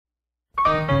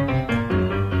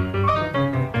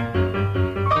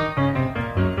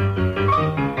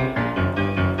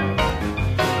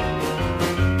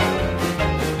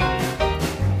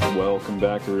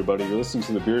everybody. You're listening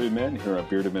to The Bearded Men here on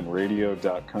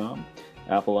beardedmenradio.com,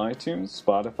 Apple iTunes,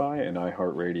 Spotify, and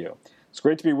iHeartRadio. It's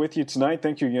great to be with you tonight.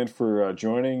 Thank you again for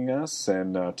joining us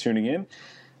and tuning in.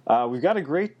 We've got a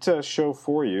great show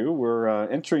for you. We're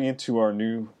entering into our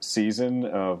new season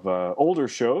of older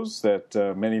shows that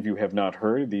many of you have not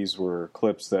heard. These were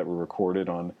clips that were recorded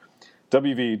on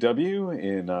WVW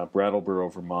in Brattleboro,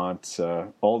 Vermont,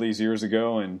 all these years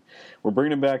ago, and we're bringing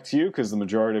them back to you because the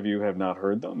majority of you have not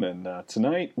heard them. And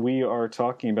tonight we are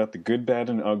talking about The Good, Bad,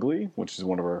 and Ugly, which is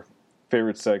one of our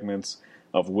favorite segments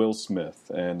of Will Smith.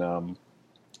 And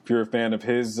if you're a fan of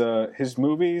his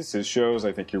movies, his shows,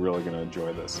 I think you're really going to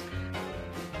enjoy this.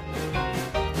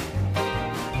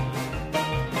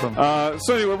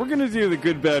 So anyway, we're going to do The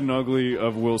Good, Bad, and Ugly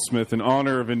of Will Smith in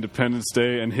honor of Independence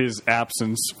Day and his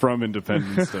absence from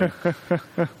Independence Day.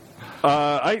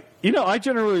 I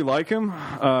generally like him,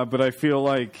 but I feel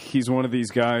like he's one of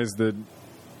these guys that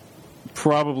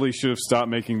probably should have stopped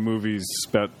making movies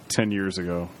about 10 years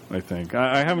ago, I think.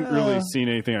 I haven't really seen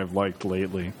anything I've liked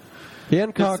lately.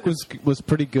 Hancock was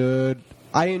pretty good.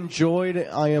 I enjoyed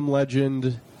I Am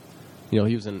Legend. He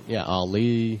was in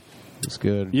Ali. It's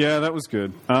good. Yeah, that was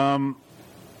good. All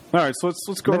right, so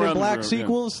let's go Men around in Black the room.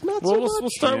 sequels, Yeah. not so much. We'll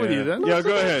start with you then. Yeah,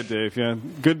 go ahead, Dave. Yeah,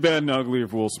 Good, Bad, and Ugly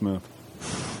of Will Smith.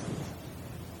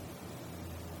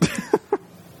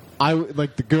 I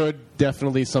like the good.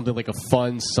 Definitely something like a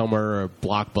fun summer or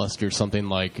blockbuster. Something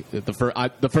like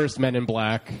the first Men in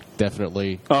Black.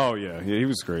 Definitely. Oh yeah, he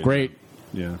was great. Great.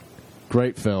 Yeah.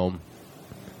 Great film.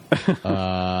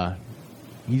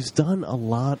 He's done a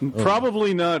lot.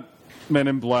 Probably not Men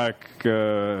in Black.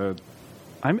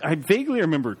 I vaguely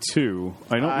remember 2.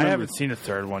 I haven't seen a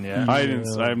third one yet.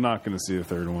 I'm not going to see the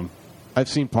third one. I've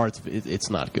seen parts of it.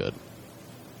 It's not good.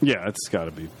 Yeah, it's got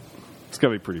to be. It's got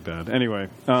to be pretty bad. Anyway,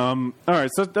 all right,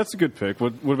 so that's a good pick.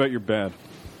 What about your bad?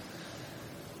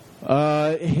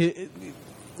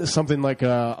 Something like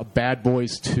a Bad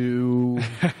Boys 2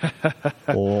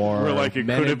 or Where like it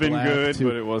Men could have in been Black good, 2.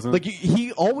 but it wasn't. Like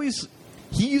he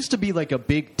used to be like a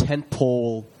big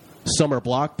tentpole summer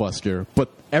blockbuster,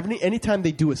 but anytime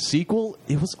they do a sequel,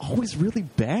 it was always really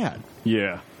bad.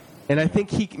 Yeah. And I think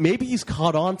he's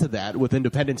caught on to that with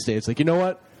Independence Day. It's like, you know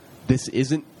what? This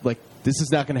is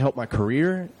not going to help my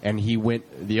career. And he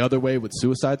went the other way with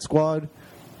Suicide Squad,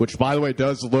 which, by the way,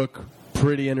 does look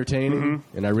pretty entertaining.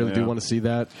 And I really do want to see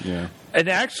that. Yeah. And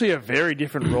actually a very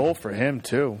different role for him,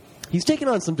 too. He's taken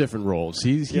on some different roles.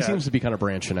 He seems to be kind of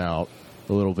branching out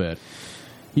a little bit.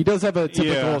 He does have a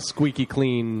typical squeaky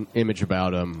clean image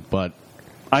about him, but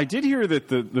I did hear that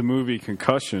the movie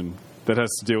Concussion that has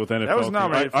to deal with NFL. That was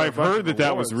nominated for a I've bunch heard of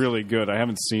that was awards. really good. I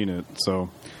haven't seen it, so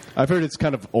I've heard it's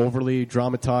kind of overly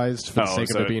dramatized for the sake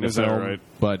of it being a film. Right?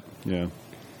 But yeah,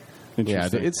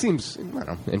 it seems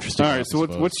interesting. All right, so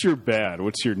what's your bad?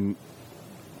 What's your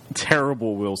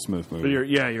terrible Will Smith movie?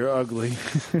 You're ugly.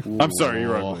 I'm sorry,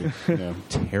 you're ugly. Yeah.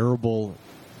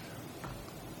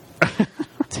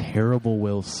 Terrible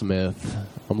Will Smith.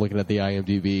 I'm looking at the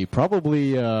IMDb.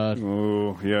 Probably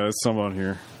Oh, yeah, there's some on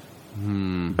here.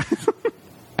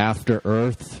 After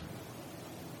Earth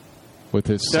with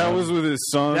his son. That was with his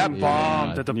son. That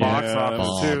bombed at the box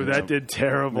office, too. That did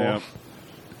terrible. Yeah.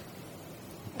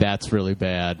 That's really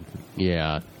bad.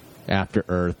 Yeah. After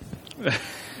Earth.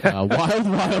 Wild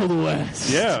Wild West.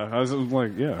 Yeah, I was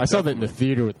like, yeah. I saw that in the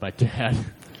theater with my dad.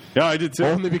 Yeah, I did too.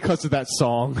 Only because of that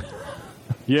song.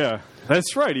 Yeah,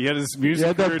 that's right. He had his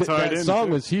music career tied in. That song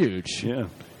was huge. Yeah.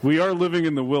 We are living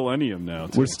in the Millennium now,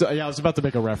 too. I was about to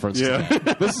make a reference to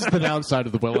that. This is the downside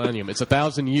of the Millennium. It's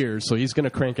 1,000 years, so he's going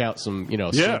to crank out some,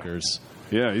 stinkers.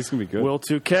 Yeah, he's going to be good. Will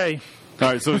 2K.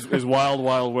 All right, so is Wild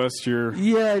Wild West your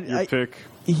pick?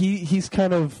 He's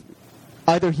kind of...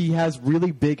 Either he has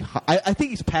really big... I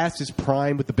think he's past his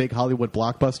prime with the big Hollywood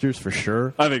blockbusters, for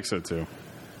sure. I think so, too.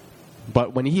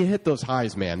 But when he hit those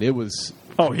highs, man, it was...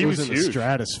 he was in huge. The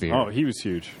stratosphere. Oh, he was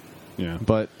huge. Yeah.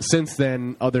 But since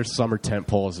then, other summer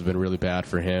tentpoles have been really bad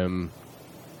for him,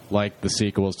 like the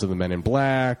sequels to the Men in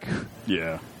Black.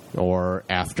 Yeah. Or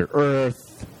After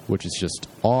Earth, which is just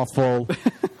awful.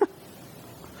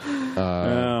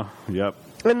 Yep.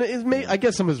 And I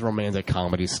guess some of his romantic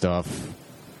comedy stuff.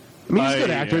 I mean, he's a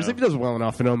good actor. He does well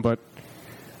enough in them, but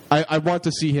I want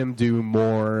to see him do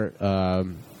more...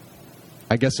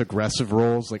 I guess aggressive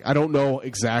roles. Like I don't know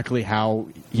exactly how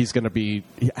he's going to be,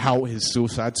 how his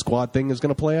Suicide Squad thing is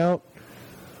going to play out.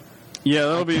 Yeah,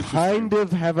 that'll be interesting. Kind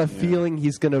of have a feeling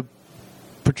he's going to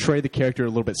portray the character a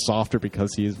little bit softer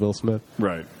because he is Will Smith,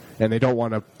 right? And they don't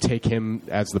want to take him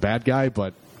as the bad guy,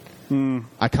 but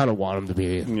I kind of want him to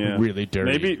be really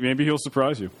dirty. Maybe he'll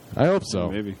surprise you. I hope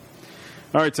so. Maybe.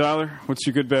 All right, Tyler, what's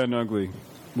your good, bad, and ugly?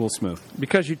 Will Smith.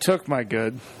 Because you took my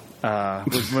good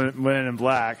with Men in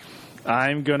Black, I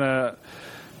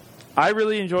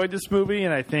really enjoyed this movie,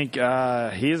 and I think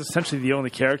he is essentially the only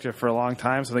character for a long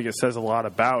time, so I think it says a lot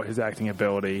about his acting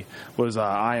ability, was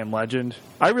I Am Legend.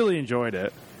 I really enjoyed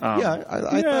it. I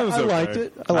liked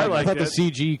it. I thought the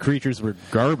CG creatures were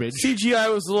garbage.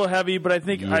 CGI was a little heavy, but I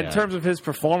think in terms of his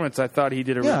performance, I thought he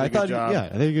did a really good job. Yeah, I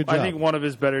think a good job. I think one of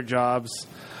his better jobs.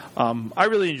 I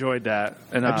really enjoyed that.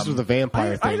 And just with the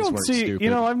vampire things weren't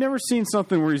stupid. I've never seen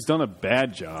something where he's done a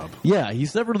bad job. Yeah,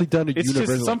 he's never really done a It's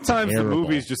just sometimes the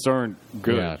movies just aren't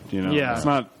good. Yeah. It's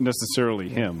not necessarily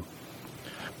him.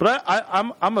 But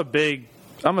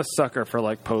I'm a sucker for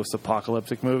like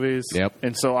post-apocalyptic movies. Yep.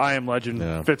 And so I Am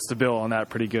Legend fits the bill on that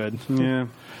pretty good. Yeah.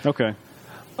 Okay.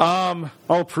 I'll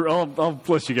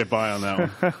let you get by on that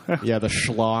one. Yeah, the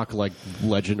schlock like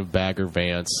Legend of Bagger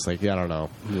Vance. Like, I don't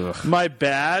know. Ugh. My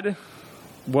bad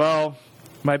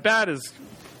is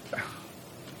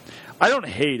I don't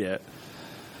hate it.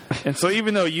 And so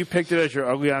even though you picked it as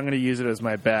your ugly, I'm going to use it as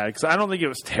my bad because I don't think it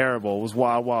was terrible. It was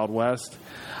Wild Wild West.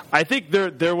 I think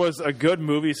there was a good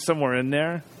movie somewhere in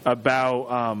there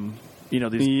about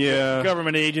these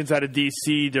government agents out of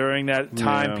D.C. during that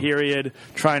time period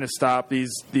trying to stop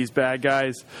these bad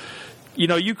guys.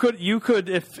 You could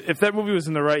if that movie was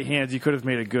in the right hands, you could have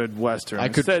made a good Western.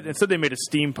 Instead they made a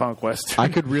steampunk Western. I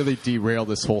could really derail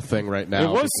this whole thing right now. It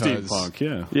was steampunk,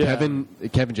 yeah.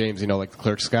 Kevin James, like the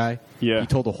Clerks guy, he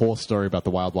told a whole story about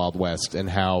the Wild Wild West and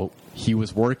how he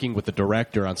was working with the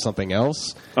director on something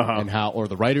else, and or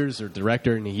the writers or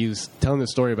director, and he was telling the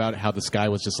story about how this guy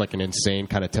was just like an insane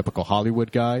kind of typical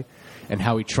Hollywood guy, and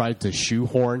how he tried to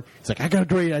shoehorn. He's like, I got a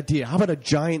great idea. How about a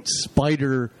giant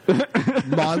spider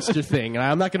monster thing? And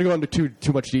I'm not going to go into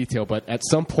too much detail, but at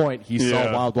some point he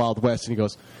saw Wild Wild West, and he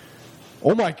goes,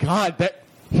 "Oh my God, that."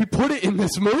 He put it in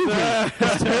this movie.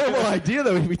 That's a terrible idea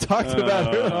that we talked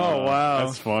about earlier. Oh, wow.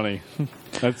 That's funny.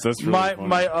 That's really funny.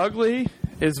 My ugly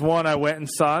is one I went and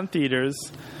saw in theaters,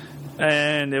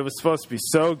 and it was supposed to be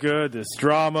so good, this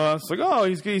drama. It's like, oh,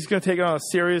 he's going to take on a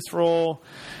serious role.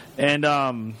 And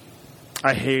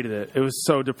I hated it. It was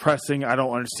so depressing. I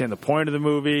don't understand the point of the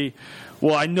movie.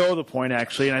 Well, I know the point,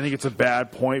 actually, and I think it's a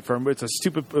bad point for him. It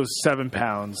was 7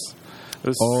 pounds.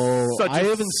 I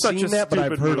haven't seen that, but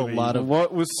I've heard a lot of.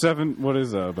 What was 7? What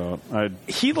is that about? I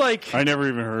never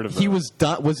even heard of that. He was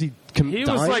was he dying? He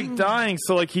was like dying.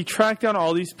 So like he tracked down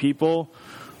all these people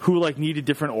who like needed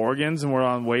different organs and were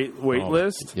on wait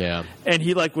list. Yeah, and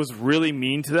he like was really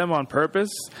mean to them on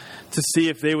purpose to see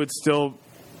if they would still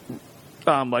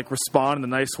respond in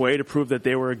a nice way to prove that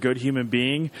they were a good human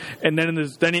being. And then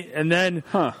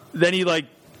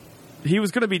he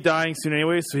was going to be dying soon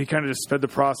anyway, so he kind of just sped the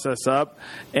process up,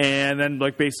 and then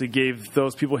basically gave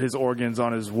those people his organs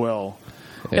on his will.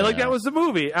 Yeah. And that was the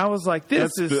movie. I was like,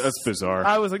 that's bizarre.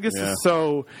 I was like, this is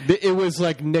so. It was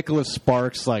like Nicholas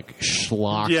Sparks,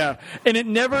 schlock. Yeah, and it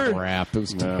never. Crap, it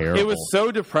was terrible. It was so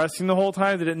depressing the whole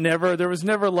time that there was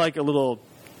never a little,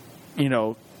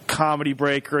 comedy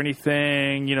break or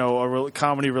anything, a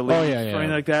comedy relief or anything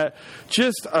like that.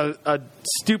 Just a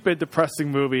stupid, depressing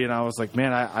movie, and I was like,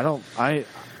 man,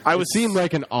 it seemed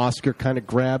like an Oscar kind of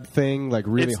grab thing,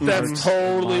 really hard. That's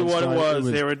totally what it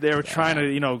was. They were trying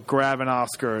to grab an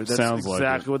Oscar. That's sounds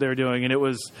exactly what they were doing, and it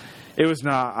was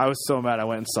not. I was so mad. I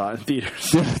went and saw it in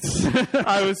theaters.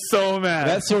 I was so mad.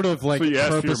 That sort of so you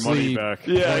asked for your money back.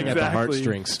 Pulling at the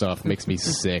heartstring stuff makes me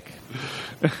sick.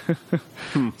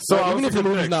 So even if the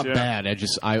movie's not bad,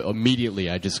 I immediately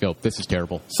go, this is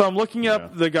terrible. So I'm looking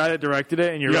up the guy that directed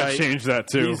it, and you're right. Change that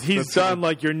too. He's done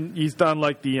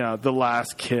the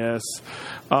Last Kiss,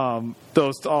 all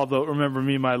the Remember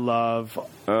Me, My Love,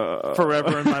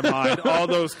 Forever in My Mind, all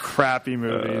those crappy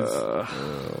movies.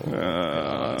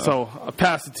 So I'll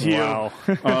pass it to you.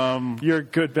 Wow. You're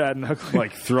good, bad, and ugly.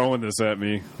 Throwing this at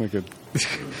me like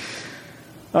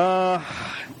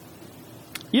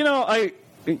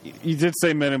you did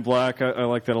say Men in Black. I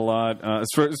like that a lot.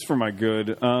 It's for my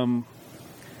good. I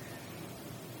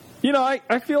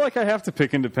feel like I have to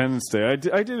pick Independence Day.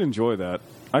 I did enjoy that.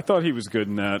 I thought he was good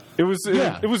in that. It was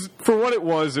for what it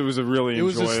was. It was a really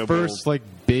enjoyable. It was his first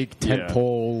big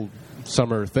tentpole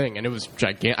summer thing, and it was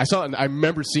gigantic. I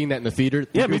remember seeing that in the theater.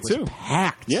 Yeah, me too.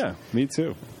 Packed. Yeah, me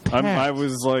too. I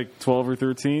was 12 or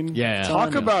 13. Yeah.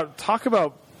 Talk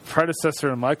about predecessor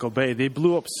to Michael Bay. They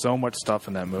blew up so much stuff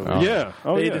in that movie. Oh. Yeah.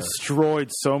 They destroyed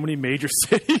so many major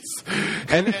cities.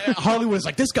 And Hollywood was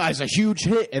like, this guy's a huge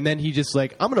hit. And then he just I'm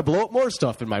going to blow up more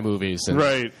stuff in my movies. And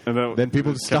right. And then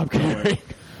people just stopped caring.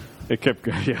 It kept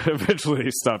going. Yeah, eventually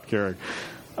he stopped caring.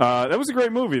 That was a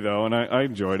great movie, though, and I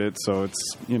enjoyed it. So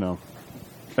it's,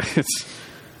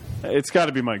 It's got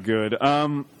to be my good.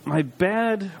 My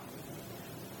bad.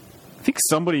 I think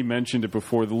somebody mentioned it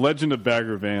before. The Legend of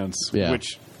Bagger Vance,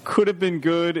 which could have been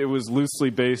good. It was loosely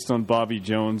based on Bobby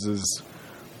Jones's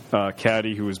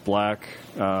caddy, who was black,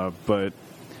 but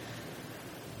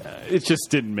it just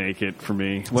didn't make it for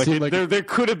me. There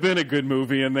could have been a good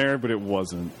movie in there, but it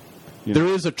wasn't. There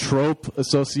is a trope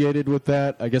associated with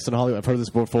that, I guess, in Hollywood. I've heard this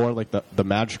before, like the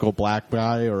magical black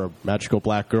guy or a magical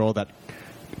black girl that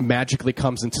magically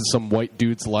comes into some white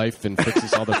dude's life and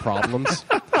fixes all their problems.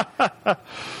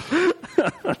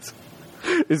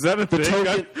 Is that a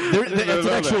thing? It's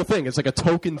an actual thing. It's like a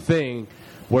token thing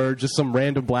where just some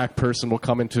random black person will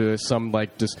come into some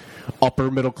like just upper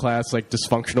middle class like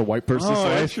dysfunctional white person's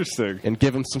life, interesting, and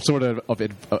give him some sort of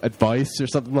advice or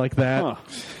something like that,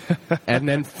 and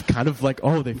then kind of like,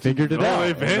 they figured it out.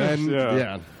 They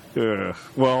vanished. Yeah.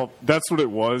 Well, that's what it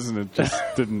was, and it just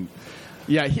didn't.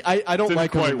 Yeah, I don't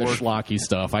like him in the schlocky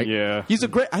stuff. He's a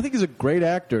great. I think he's a great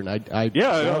actor, and I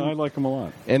like him a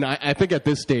lot. And I think at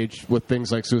this stage, with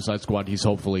things like Suicide Squad, he's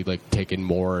hopefully like taking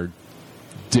more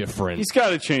different. He's got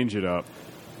to change it up.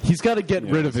 He's got to get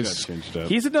rid of his.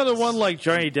 He's another one like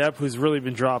Johnny Depp who's really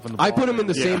been dropping the ball. I put him in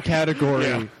the same category.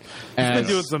 He's been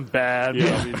doing some bad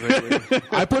movies lately.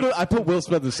 I put Will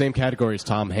Smith in the same category as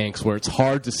Tom Hanks, where it's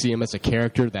hard to see him as a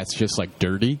character that's just like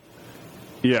dirty.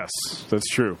 Yes, that's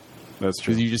true. That's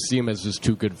true. Because you just see him as just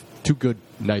two good,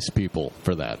 nice people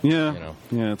for that. Yeah,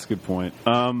 that's a good point.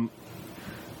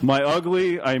 My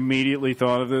ugly, I immediately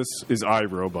thought of this, is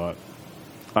iRobot.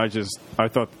 I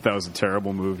thought that was a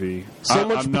terrible movie. So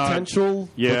much potential.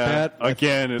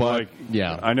 Again,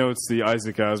 I know it's the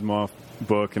Isaac Asimov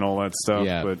book and all that stuff,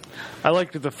 but I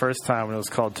liked it the first time when it was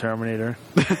called Terminator.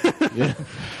 And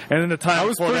then the time that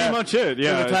was before pretty much it.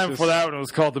 Yeah, and the time before that when it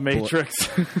was called The Matrix.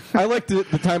 I liked it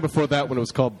the time before that when it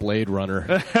was called Blade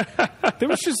Runner. There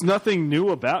was just nothing new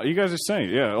about it. You guys are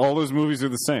saying, all those movies are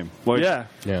the same.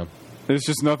 There's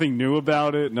just nothing new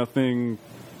about it. Nothing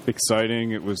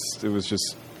exciting. It was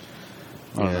just.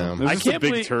 I can't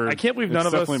believe none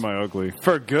of us definitely my ugly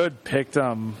for good picked.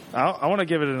 I want to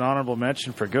give it an honorable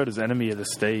mention for good as Enemy of the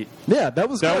State. Yeah, that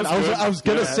was good. I was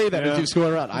gonna say that as you was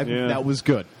going around. That was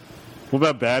good. What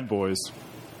about Bad Boys?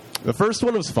 The first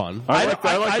one was fun. I like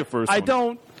the first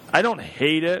one. I don't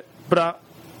hate it, but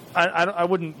I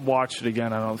wouldn't watch it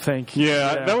again. I don't think.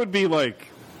 Yeah, that would be like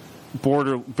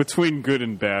border between good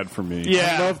and bad for me.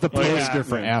 Yeah, I love the poster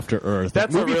for After Earth.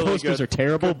 That's movie a really posters are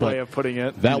terrible, good way of putting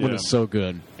it. That one is so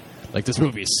good. Like, this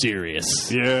movie is serious.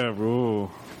 Yeah,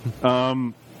 rule.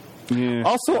 Also,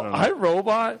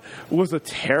 iRobot was a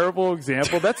terrible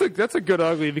example. That's a good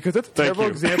ugly because that's a terrible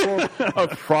example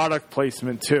of product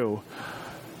placement too.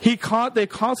 They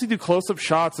constantly do close-up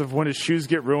shots of when his shoes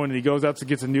get ruined, and he goes out to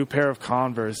get a new pair of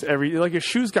Converse. His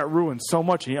shoes got ruined so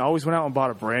much, and he always went out and bought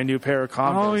a brand new pair of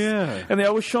Converse. Oh yeah! And they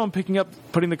always show him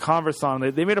putting the Converse on.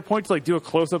 They made a point to do a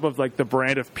close-up of the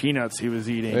brand of peanuts he was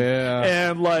eating. Yeah.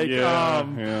 And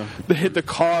the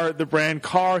car, the brand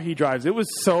car he drives. It was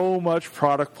so much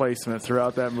product placement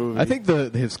throughout that movie. I think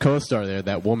his co-star there,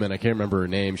 that woman, I can't remember her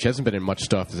name. She hasn't been in much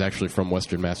stuff. Is actually from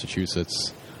Western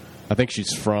Massachusetts. I think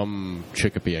she's from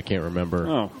Chicopee. I can't remember.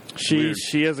 Oh, she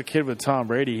has a kid with Tom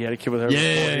Brady. He had a kid with her.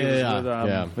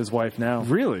 With his wife now.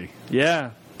 Really? Yeah.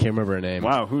 Can't remember her name.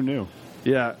 Wow, who knew?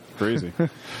 Yeah. Crazy.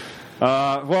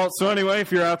 So anyway,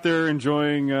 if you're out there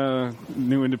enjoying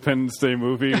new Independence Day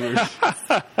movie,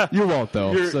 you won't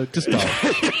though. So just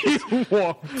don't. You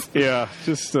won't. Yeah,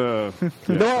 just. You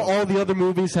know, all the other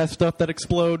movies have stuff that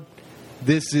explode.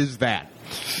 This is that.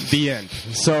 The end.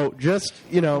 So just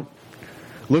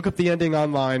look up the ending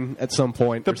online at some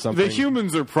point or something. The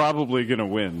humans are probably going to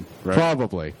win, right?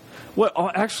 Probably. Well,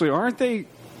 actually, aren't they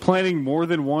planning more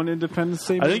than one Independence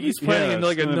Day movie? I think he's planning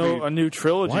a new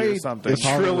trilogy or something. A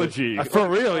trilogy. For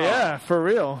real, for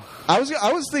real. I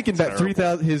was thinking that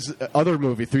 3000 his other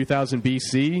movie 3000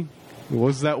 BC. What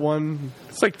was that one?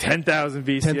 It's like 10,000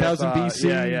 BC. 10,000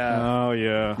 BC. Yeah. Oh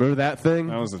yeah. Remember that thing?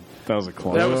 That was a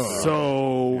clone. That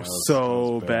was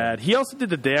so bad. He also did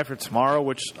The Day After Tomorrow,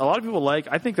 which a lot of people like.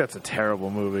 I think that's a terrible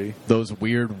movie. Those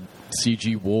weird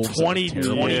CG wolves.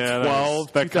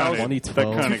 2012.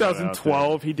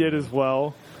 2012 he did as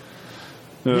well.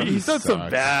 He's done some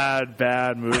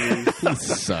bad movies. He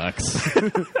sucks.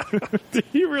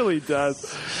 He really does.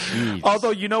 Jeez.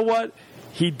 Although, you know what?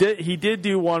 He did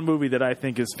do one movie that I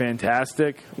think is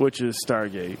fantastic, which is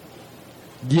Stargate.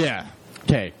 Yeah.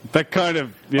 Okay. That kind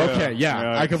of... Yeah. Okay,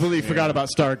 yeah. I completely forgot about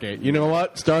Stargate. You know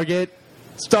what?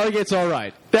 Stargate's all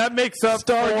right. that makes up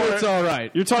Stargate's all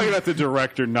right. You're talking about the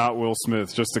director, not Will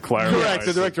Smith, just to clarify. Correct,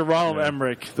 the director, Roland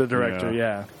Emmerich, the director,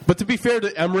 yeah. But to be fair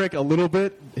to Emmerich a little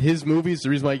bit, his movies, the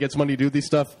reason why he gets money to do these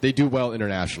stuff, they do well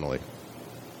internationally.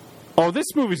 Oh,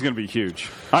 this movie's going to be huge.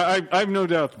 I have no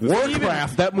doubt.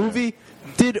 Warcraft, that movie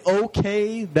did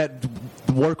okay. That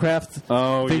Warcraft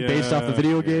thing based off the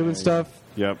video game and stuff.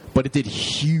 Yep. But it did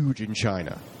huge in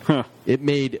China. Huh. It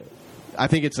made, I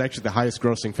think it's actually the highest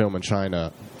grossing film in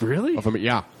China. Really?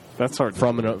 Yeah. That's hard.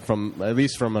 From at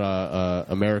least from an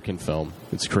American film.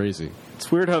 It's crazy. It's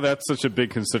weird how that's such a big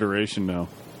consideration now.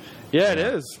 Yeah, it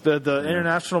is. The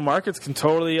international markets can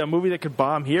totally, a movie that could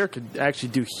bomb here could actually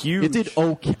do huge. It did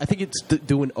okay. I think it's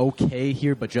doing okay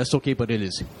here, but just okay. But it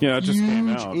is it just came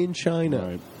huge out in China.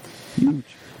 Right. Huge.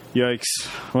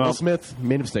 Yikes! Will Smith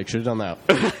made a mistake. Should have done that.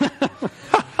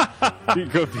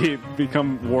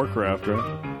 Become Warcraft,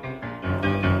 right?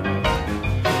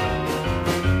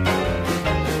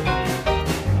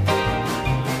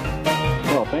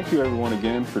 Thank you, everyone,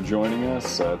 again for joining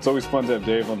us. It's always fun to have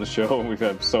Dave on the show, and we've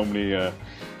had so many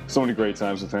great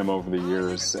times with him over the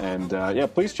years. And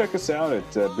please check us out at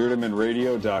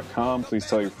beardemanradio.com. Please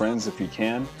tell your friends if you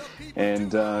can.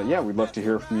 And we'd love to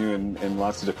hear from you in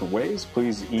lots of different ways.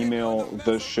 Please email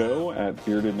the show at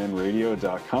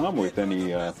beardemanradio.com with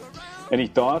any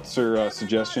thoughts or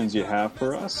suggestions you have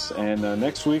for us. And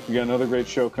next week we got another great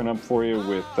show coming up for you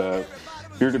with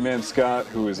Bearded Man Scott,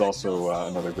 who is also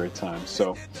another great time.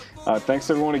 So thanks,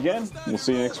 everyone, again. We'll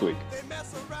see you next week.